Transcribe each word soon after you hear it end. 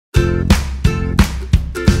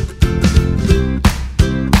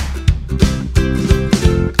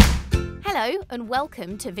and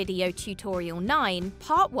welcome to Video Tutorial 9,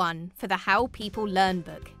 Part 1 for the How People Learn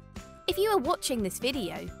book. If you are watching this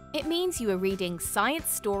video, it means you are reading Science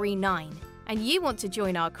Story 9, and you want to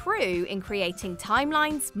join our crew in creating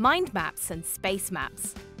timelines, mind maps, and space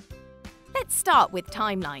maps. Let's start with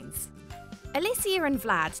timelines. Alicia and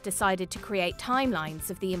Vlad decided to create timelines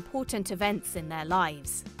of the important events in their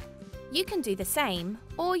lives. You can do the same,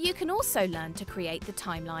 or you can also learn to create the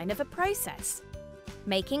timeline of a process.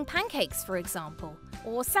 Making pancakes, for example,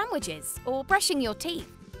 or sandwiches, or brushing your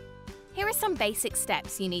teeth. Here are some basic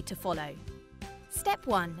steps you need to follow. Step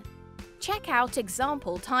 1. Check out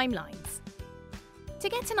example timelines. To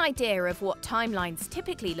get an idea of what timelines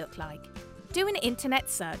typically look like, do an internet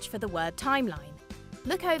search for the word timeline.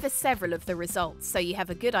 Look over several of the results so you have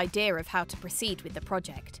a good idea of how to proceed with the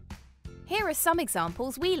project. Here are some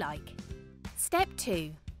examples we like. Step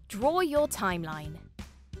 2. Draw your timeline.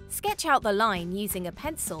 Sketch out the line using a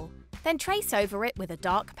pencil, then trace over it with a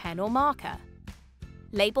dark pen or marker.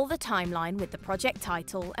 Label the timeline with the project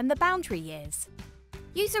title and the boundary years.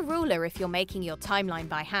 Use a ruler if you're making your timeline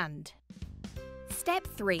by hand. Step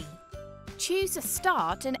 3. Choose a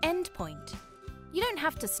start and end point. You don't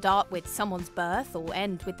have to start with someone's birth or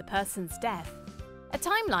end with the person's death. A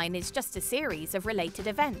timeline is just a series of related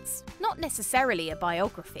events, not necessarily a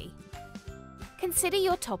biography. Consider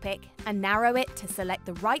your topic and narrow it to select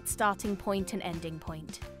the right starting point and ending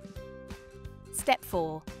point. Step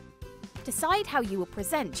 4. Decide how you will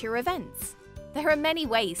present your events. There are many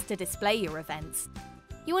ways to display your events.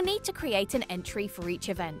 You will need to create an entry for each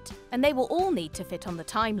event, and they will all need to fit on the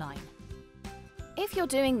timeline. If you're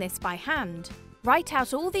doing this by hand, write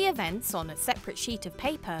out all the events on a separate sheet of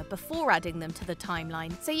paper before adding them to the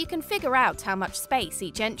timeline so you can figure out how much space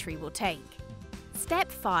each entry will take.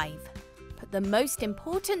 Step 5. Put the most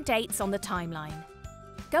important dates on the timeline.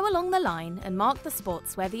 Go along the line and mark the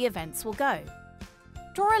spots where the events will go.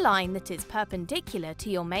 Draw a line that is perpendicular to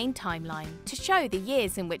your main timeline to show the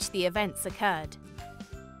years in which the events occurred.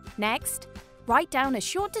 Next, write down a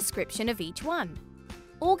short description of each one.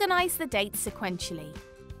 Organise the dates sequentially.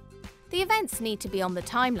 The events need to be on the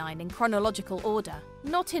timeline in chronological order,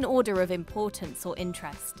 not in order of importance or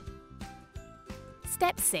interest.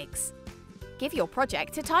 Step 6. Give your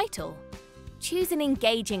project a title. Choose an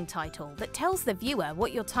engaging title that tells the viewer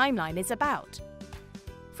what your timeline is about.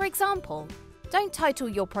 For example, don't title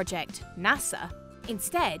your project NASA.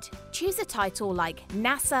 Instead, choose a title like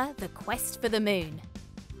NASA: The Quest for the Moon.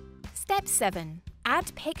 Step 7.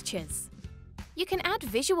 Add pictures. You can add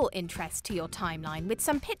visual interest to your timeline with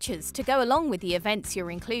some pictures to go along with the events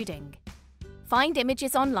you're including. Find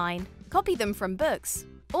images online, copy them from books,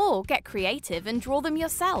 or get creative and draw them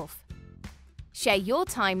yourself. Share your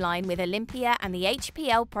timeline with Olympia and the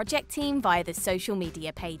HPL project team via the social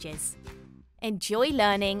media pages. Enjoy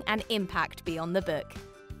learning and impact beyond the book.